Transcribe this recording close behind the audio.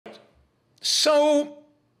So,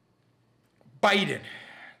 Biden.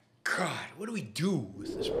 God, what do we do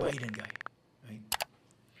with this Biden guy? Right?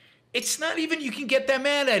 It's not even you can get that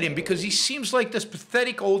mad at him because he seems like this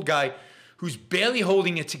pathetic old guy who's barely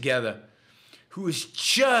holding it together, who is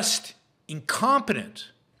just incompetent,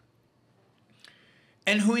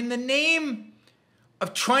 and who in the name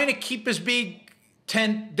of trying to keep his big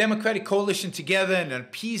 10 Democratic coalition together and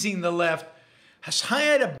appeasing the left has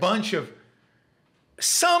hired a bunch of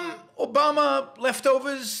some Obama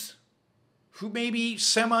leftovers who may be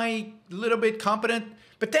little bit competent,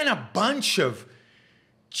 but then a bunch of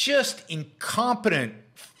just incompetent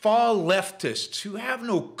far leftists who have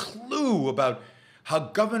no clue about how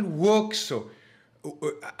government works or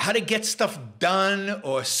how to get stuff done,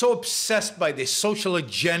 or so obsessed by their social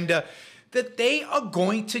agenda that they are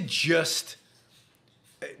going to just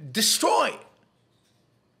destroy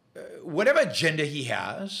whatever agenda he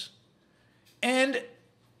has and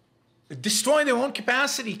destroy their own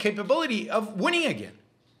capability of winning again.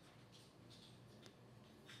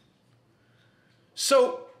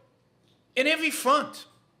 So, in every front,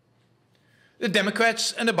 the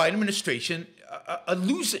Democrats and the Biden administration are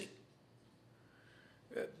losing.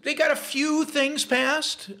 They got a few things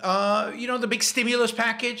passed. The big stimulus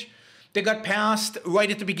package that got passed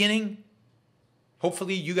right at the beginning.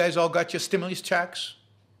 Hopefully, you guys all got your stimulus checks,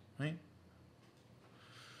 right?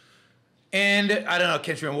 And I don't know, I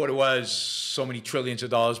can't remember what it was, so many trillions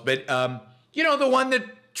of dollars. But, the one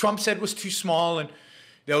that Trump said was too small, and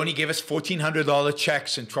they only gave us $1,400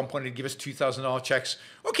 checks, and Trump wanted to give us $2,000 checks.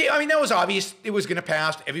 Okay, I mean, that was obvious. It was going to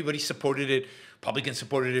pass. Everybody supported it. Republicans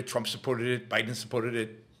supported it. Trump supported it. Biden supported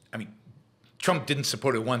it. I mean, Trump didn't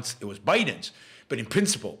support it once it was Biden's, but in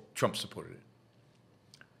principle, Trump supported it.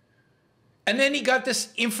 And then he got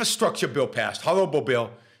this infrastructure bill passed, horrible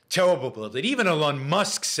bill, terrible bill, that even Elon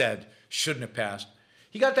Musk said shouldn't have passed.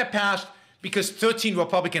 He got that passed because 13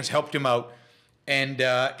 Republicans helped him out, and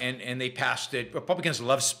they passed it. Republicans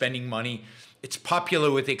love spending money. It's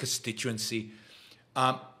popular with their constituency.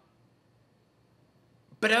 But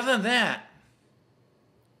other than that,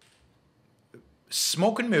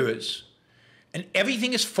 smoke and mirrors, and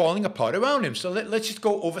everything is falling apart around him. So let's just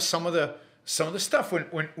go over some of the stuff.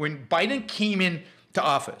 When Biden came into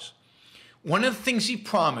office, one of the things he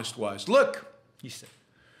promised was, look, he said,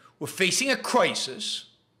 we're facing a crisis,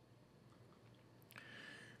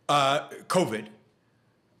 COVID.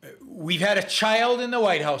 We've had a child in the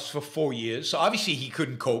White House for 4 years, so obviously he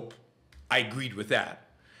couldn't cope. I agreed with that.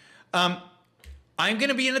 I'm going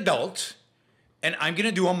to be an adult, and I'm going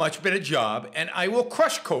to do a much better job, and I will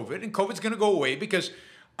crush COVID, and COVID's going to go away because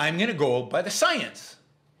I'm going to go by the science.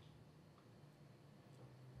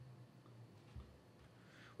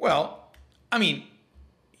 Well, I mean,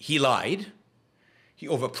 he lied. He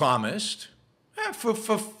overpromised. For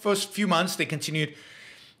first few months, they continued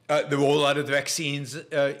the rollout of the vaccines,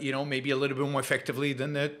 maybe a little bit more effectively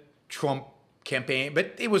than the Trump campaign,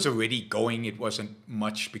 but it was already going. It wasn't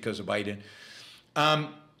much because of Biden. But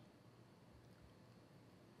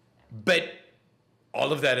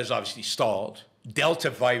all of that is obviously stalled. Delta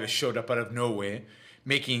virus showed up out of nowhere,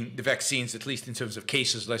 making the vaccines, at least in terms of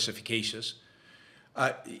cases, less efficacious.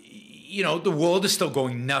 The world is still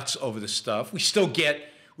going nuts over this stuff. We still get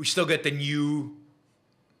the new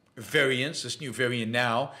variants, this new variant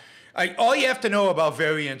now. All you have to know about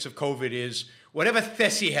variants of COVID is whatever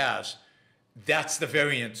Thessie has, that's the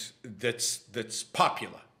variant that's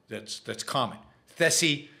popular, that's common.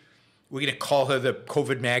 Thessie, we're going to call her the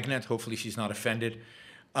COVID magnet. Hopefully she's not offended.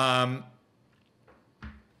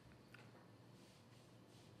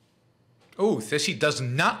 Thessie does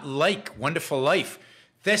not like Wonderful Life.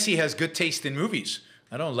 Thessie has good taste in movies.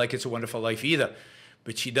 I don't like It's a Wonderful Life either.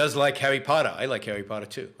 But she does like Harry Potter. I like Harry Potter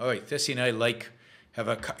too. All right, Thessie and I have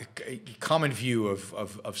a common view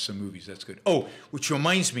of some movies. That's good. Oh, which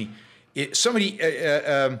reminds me,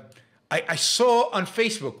 I saw on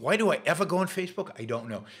Facebook, why do I ever go on Facebook? I don't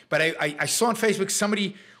know. But I saw on Facebook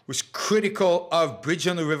somebody was critical of Bridge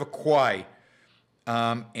on the River Kwai.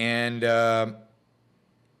 I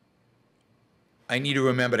need to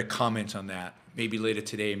remember to comment on that. Maybe later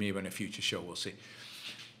today, maybe on a future show, we'll see.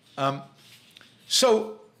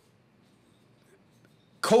 So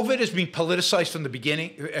COVID has been politicized from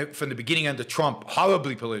the beginning under Trump,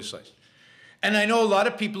 horribly politicized. And I know a lot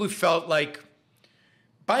of people who felt like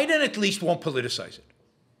Biden at least won't politicize it.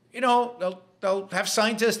 They'll have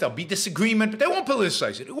scientists, there'll be disagreement, but they won't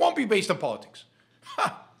politicize it. It won't be based on politics.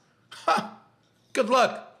 Good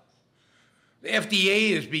luck. The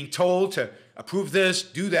FDA is being told to approve this,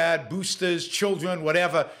 do that, boosters, children,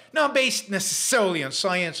 whatever. Not based necessarily on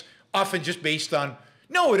science, often just based on,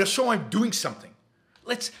 no, it'll show I'm doing something.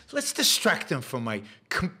 Let's distract them from my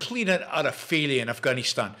complete and utter failure in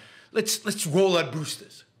Afghanistan. Let's roll out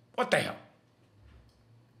boosters. What the hell?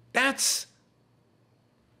 That's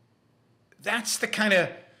the kind of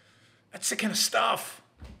stuff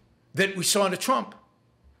that we saw under Trump.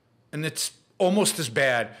 And it's almost as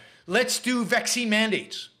bad. Let's do vaccine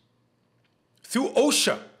mandates. Through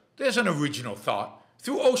OSHA. There's an original thought.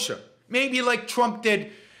 Through OSHA. Maybe like Trump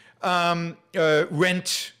did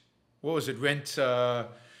rent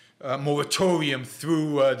moratorium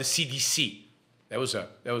through the CDC. That was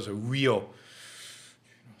a real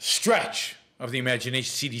stretch of the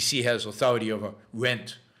imagination. CDC has authority over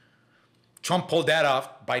rent. Trump pulled that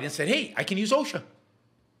off. Biden said, hey, I can use OSHA.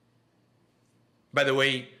 By the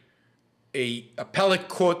way, a appellate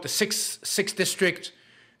court, the 6th district,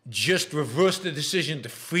 just reversed the decision to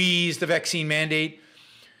freeze the vaccine mandate.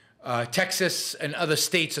 Texas and other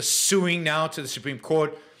states are suing now to the Supreme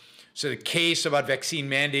Court. So the case about vaccine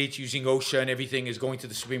mandates using OSHA and everything is going to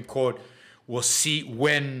the Supreme Court. We'll see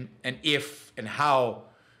when and if and how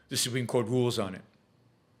the Supreme Court rules on it.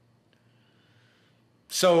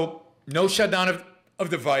 So no shutdown of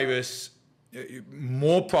the virus,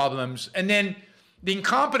 more problems. And then the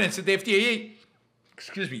incompetence at the FDA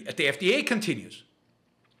continues.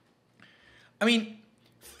 I mean,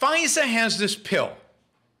 Pfizer has this pill.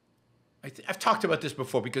 I've talked about this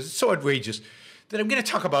before because it's so outrageous that I'm going to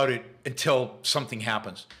talk about it until something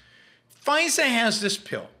happens. Pfizer has this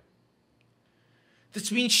pill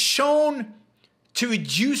that's been shown to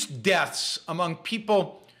reduce deaths among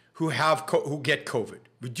people who get COVID.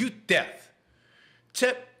 Reduce death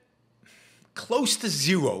to close to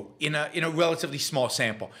zero in a relatively small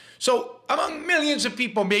sample. So among millions of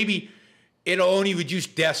people, maybe it'll only reduce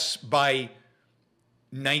deaths by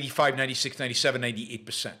 95, 96, 97,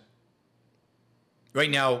 98%. Right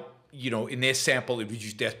now, in their sample, it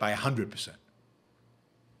reduced death by 100%.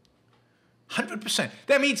 100%.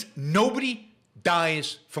 That means nobody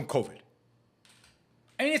dies from COVID.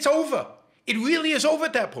 I mean, it's over. It really is over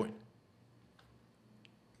at that point.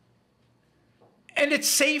 And it's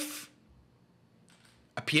safe.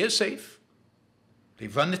 Appears safe.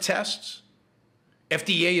 They've run the tests.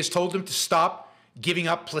 FDA has told them to stop giving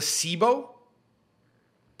up placebo.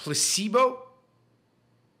 Placebo.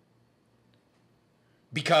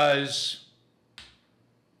 Because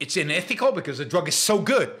it's unethical, because the drug is so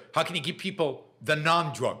good. How can you give people the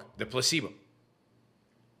non-drug, the placebo?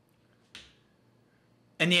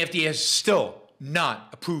 And the FDA has still not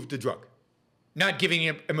approved the drug, not giving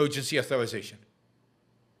it emergency authorization.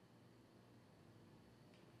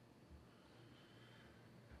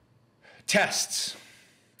 Tests.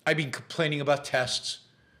 I've been complaining about tests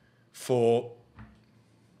for,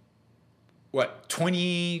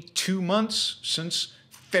 22 months since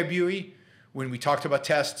February when we talked about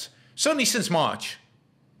tests, certainly since March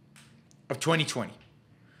of 2020.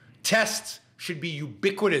 Tests should be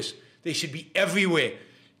ubiquitous. They should be everywhere.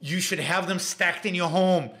 You should have them stacked in your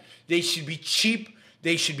home. They should be cheap.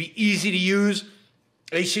 They should be easy to use.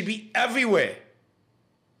 They should be everywhere.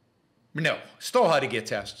 No, still hard to get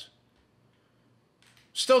tests.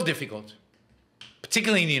 Still difficult,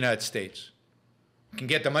 particularly in the United States. You can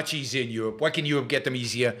get them much easier in Europe. Why can Europe get them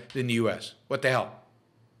easier than the US? What the hell?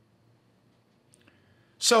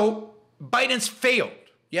 So Biden's failed.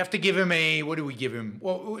 You have to give him a, what do we give him?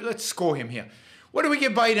 Well, let's score him here. What do we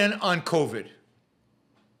give Biden on COVID?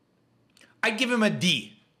 I give him a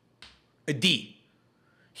D. A D.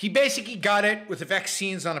 He basically got it with the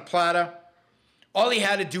vaccines on a platter. All he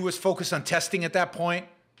had to do was focus on testing at that point.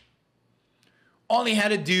 All he had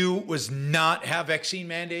to do was not have vaccine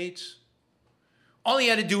mandates. All he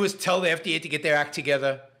had to do was tell the FDA to get their act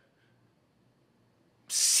together.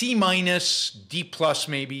 C minus, D plus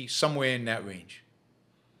maybe, somewhere in that range.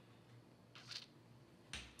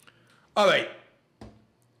 All right.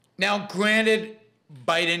 Now, granted,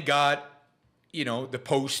 Biden got, the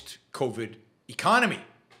post-COVID economy.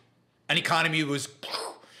 An economy was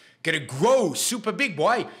going to grow super big.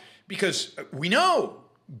 Why? Because we know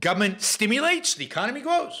government stimulates, the economy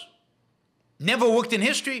grows. Never worked in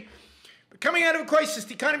history. But coming out of a crisis,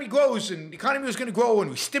 the economy grows, and the economy was going to grow, and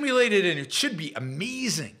we stimulated it, and it should be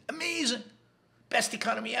amazing. Amazing. Best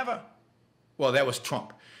economy ever. Well, that was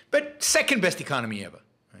Trump. But second best economy ever.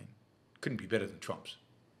 Right? Couldn't be better than Trump's.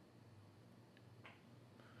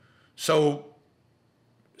 So,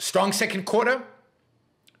 strong second quarter,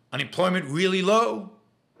 unemployment really low.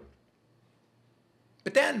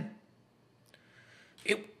 But then,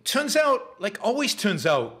 it turns out, like always turns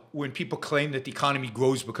out, when people claim that the economy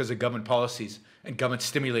grows because of government policies and government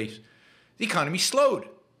stimulus, the economy slowed.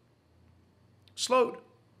 Slowed.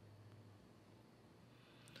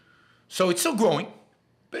 So it's still growing,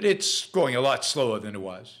 but it's growing a lot slower than it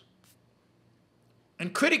was.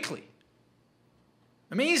 And critically,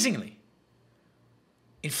 amazingly,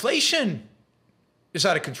 inflation is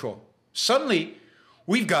out of control. Suddenly,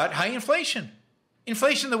 we've got high inflation.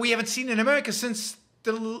 Inflation that we haven't seen in America since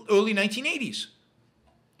the early 1980s.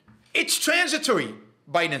 It's transitory,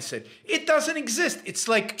 Biden said. It doesn't exist. It's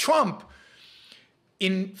like Trump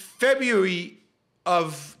in February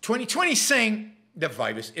of 2020 saying, the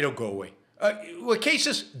virus, it'll go away.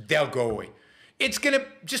 Cases, they'll go away. It's going to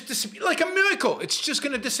just disappear, like a miracle. It's just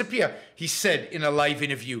going to disappear, he said in a live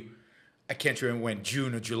interview. I can't remember when,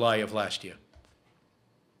 June or July of last year.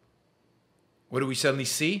 What do we suddenly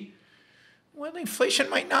see? Well, inflation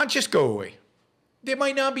might not just go away. There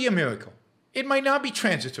might not be a miracle. It might not be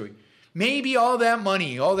transitory. Maybe all that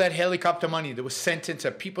money, all that helicopter money that was sent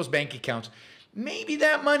into people's bank accounts, maybe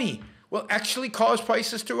that money will actually cause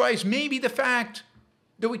prices to rise. Maybe the fact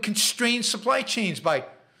that we constrained supply chains by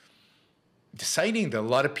deciding that a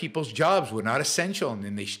lot of people's jobs were not essential and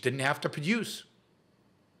then they didn't have to produce.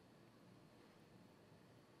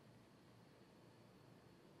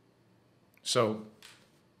 So,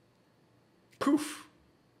 poof,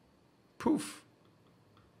 poof.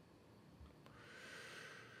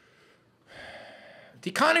 The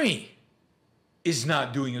economy is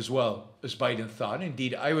not doing as well as Biden thought.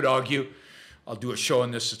 Indeed, I would argue, I'll do a show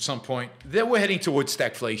on this at some point, that we're heading towards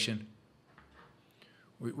stagflation.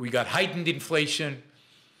 We got heightened inflation.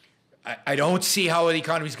 I don't see how the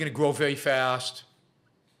economy is going to grow very fast.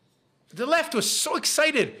 The left was so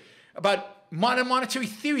excited about modern monetary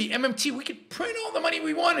theory, MMT. We could print all the money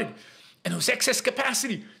we wanted. And there was excess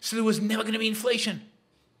capacity, so there was never going to be inflation.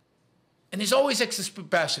 And there's always excess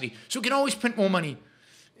capacity, so we can always print more money.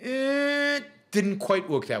 It didn't quite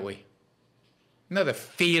work that way. Another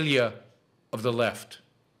failure of the left.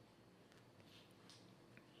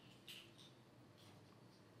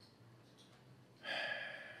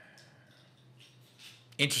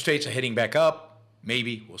 Interest rates are heading back up.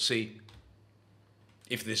 Maybe, we'll see.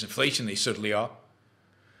 If there's inflation, they certainly are.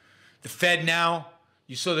 The Fed now,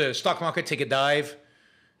 you saw the stock market take a dive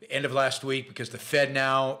the end of last week because the Fed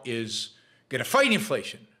now is going to fight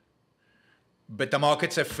inflation. But the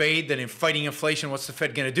market's afraid that in fighting inflation, what's the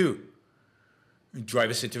Fed going to do? Drive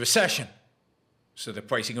us into recession. So they're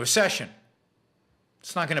pricing a recession.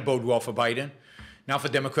 It's not going to bode well for Biden. Not for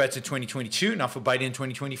Democrats in 2022, not for Biden in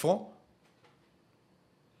 2024.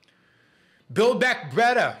 Build Back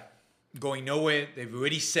Better, going nowhere. They've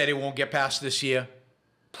already said it won't get passed this year.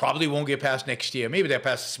 Probably won't get passed next year. Maybe they'll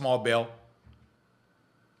pass a small bill.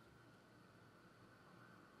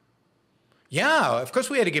 Yeah, of course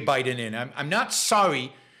we had to get Biden in. I'm not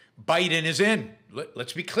sorry Biden is in.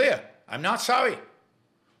 Let's be clear. I'm not sorry.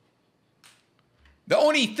 The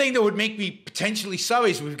only thing that would make me potentially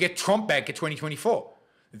sorry is if we get Trump back in 2024.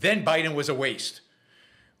 Then Biden was a waste.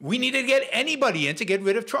 We needed to get anybody in to get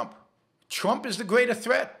rid of Trump. Trump is the greater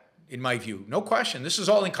threat, in my view. No question. This is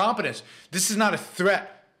all incompetence. This is not a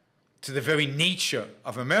threat to the very nature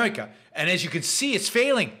of America. And as you can see, it's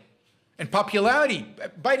failing. And popularity,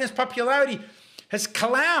 Biden's popularity has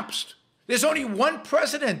collapsed. There's only one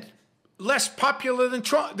president less popular than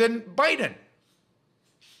Biden.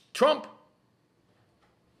 Trump.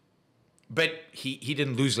 But he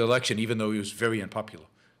didn't lose the election, even though he was very unpopular,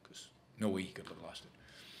 because no way he could have lost it.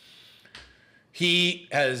 He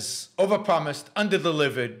has overpromised,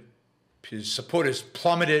 underdelivered. His supporters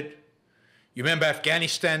plummeted. You remember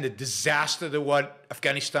Afghanistan, the disaster that what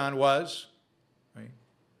Afghanistan was, right?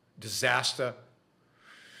 Disaster.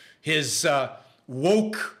 His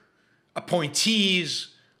woke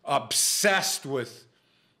appointees obsessed with,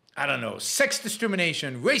 I don't know, sex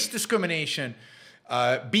discrimination, race discrimination,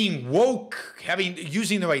 being woke,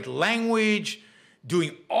 using the right language,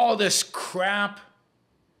 doing all this crap.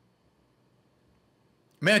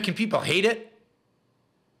 American people hate it.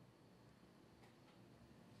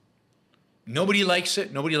 Nobody likes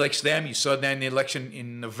it. Nobody likes them. You saw that in the election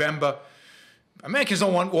in November. Americans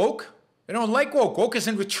don't want woke. They don't like woke. Woke is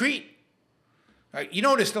in retreat. You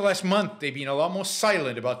notice the last month they've been a lot more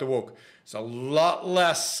silent about the woke. There's a lot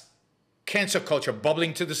less cancer culture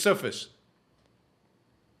bubbling to the surface.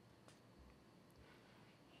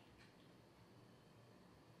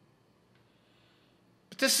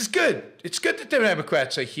 But this is good. It's good that the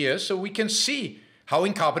Democrats are here so we can see how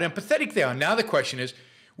incompetent and pathetic they are. Now the question is,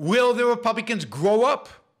 will the Republicans grow up?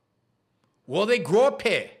 Will they grow up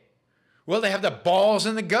here? Will they have the balls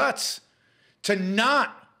and the guts to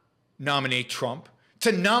not nominate Trump,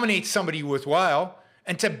 to nominate somebody worthwhile,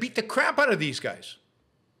 and to beat the crap out of these guys?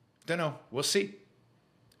 Don't know. We'll see.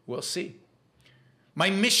 We'll see. My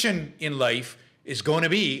mission in life is going to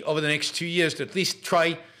be over the next 2 years to at least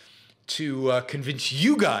try to convince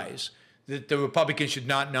you guys that the Republicans should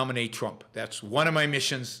not nominate Trump. That's one of my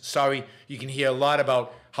missions. Sorry, you can hear a lot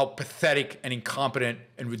about how pathetic and incompetent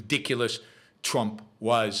and ridiculous Trump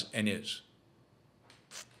was and is.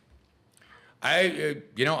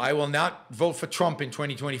 I will not vote for Trump in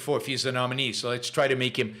 2024 if he's the nominee. So let's try to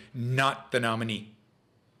make him not the nominee.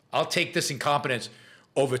 I'll take this incompetence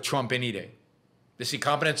over Trump any day. This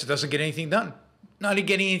incompetence doesn't get anything done. Not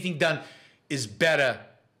getting anything done is better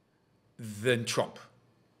than Trump.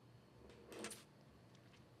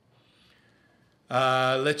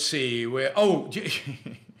 Let's see where. Oh,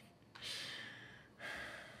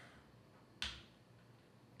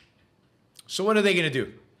 so what are they going to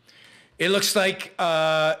do? It looks like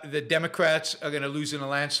the Democrats are going to lose in a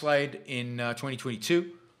landslide in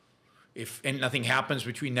 2022 if nothing happens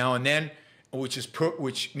between now and then,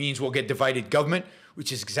 which means we'll get divided government,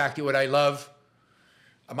 which is exactly what I love.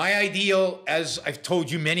 My ideal, as I've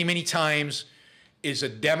told you many, many times, is a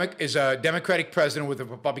Democratic president with a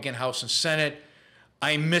Republican House and Senate.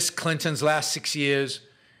 I miss Clinton's last 6 years.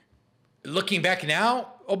 Looking back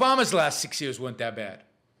now, Obama's last 6 years weren't that bad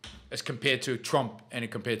as compared to Trump and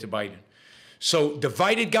compared to Biden. So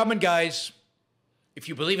divided government, guys, if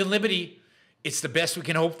you believe in liberty, it's the best we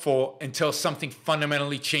can hope for until something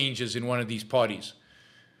fundamentally changes in one of these parties.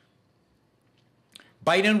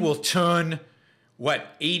 Biden will turn,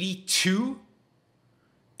 82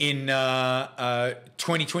 in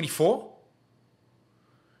 2024?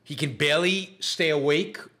 He can barely stay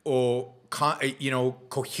awake or,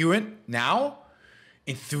 coherent now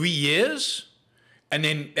in 3 years. And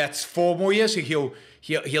then that's 4 more years. So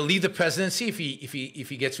he'll leave the presidency if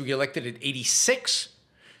he gets reelected at 86.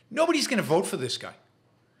 Nobody's going to vote for this guy.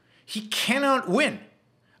 He cannot win.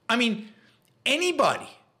 I mean, anybody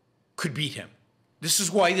could beat him. This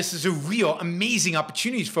is why this is a real amazing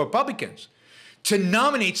opportunity for Republicans to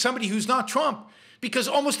nominate somebody who's not Trump, because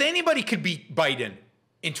almost anybody could beat Biden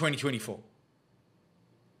in 2024.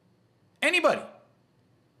 Anybody.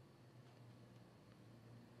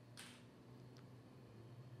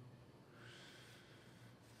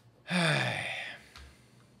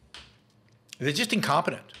 They're just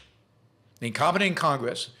incompetent. They're incompetent in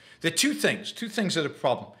Congress. There are two things are the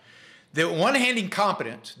problem. They're on one hand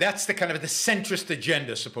incompetent. That's the kind of the centrist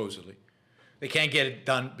agenda, supposedly. They can't get it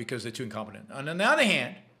done because they're too incompetent. On the other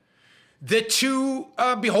hand, they're too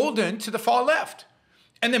beholden to the far left.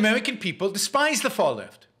 And the American people despise the far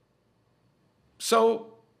left.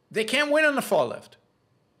 So they can't win on the far left.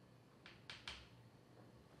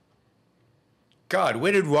 God,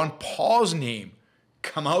 where did Ron Paul's name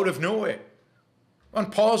come out of nowhere?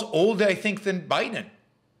 Ron Paul's older, I think, than Biden.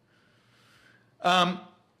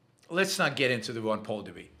 Let's not get into the Ron Paul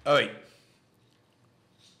debate. All right.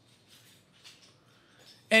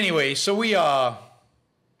 Anyway, so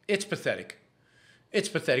it's pathetic. It's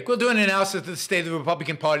pathetic. We'll do an analysis of the state of the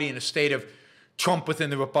Republican Party and the state of Trump within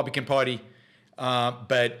the Republican Party.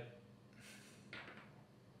 But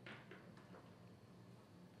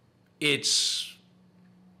it's...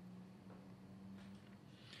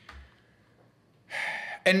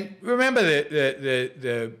 And remember,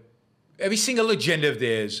 the every single agenda of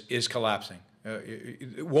theirs is collapsing.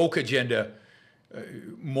 Woke agenda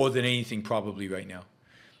more than anything probably right now.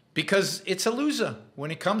 Because it's a loser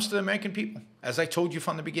when it comes to the American people, as I told you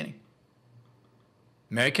from the beginning.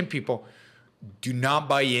 American people do not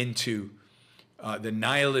buy into the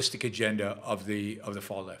nihilistic agenda of the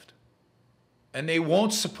far left. And they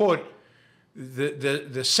won't support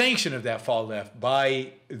the sanction of that far left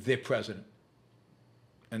by their president.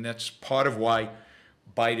 And that's part of why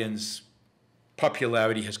Biden's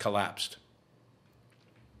popularity has collapsed.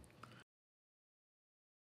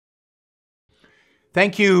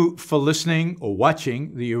 Thank you for listening or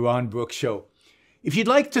watching the Yaron Brook Show. If you'd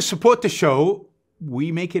like to support the show,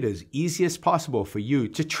 we make it as easy as possible for you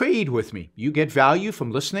to trade with me. You get value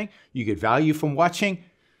from listening. You get value from watching.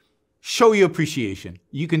 Show your appreciation.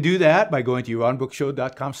 You can do that by going to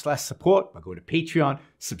yaronbrookshow.com/support, by going to Patreon,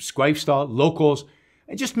 Subscribestar, Locals,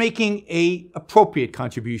 and just making a appropriate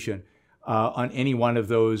contribution on any one of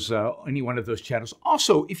those channels.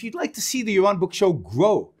 Also, if you'd like to see the Yaron Brook Show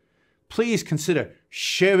grow, please consider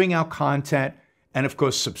sharing our content and, of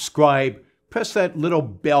course, subscribe. Press that little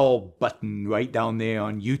bell button right down there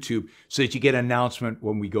on YouTube so that you get an announcement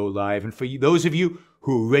when we go live. And for those of you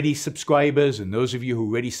who are already subscribers and those of you who are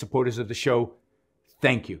already supporters of the show,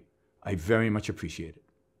 thank you. I very much appreciate it.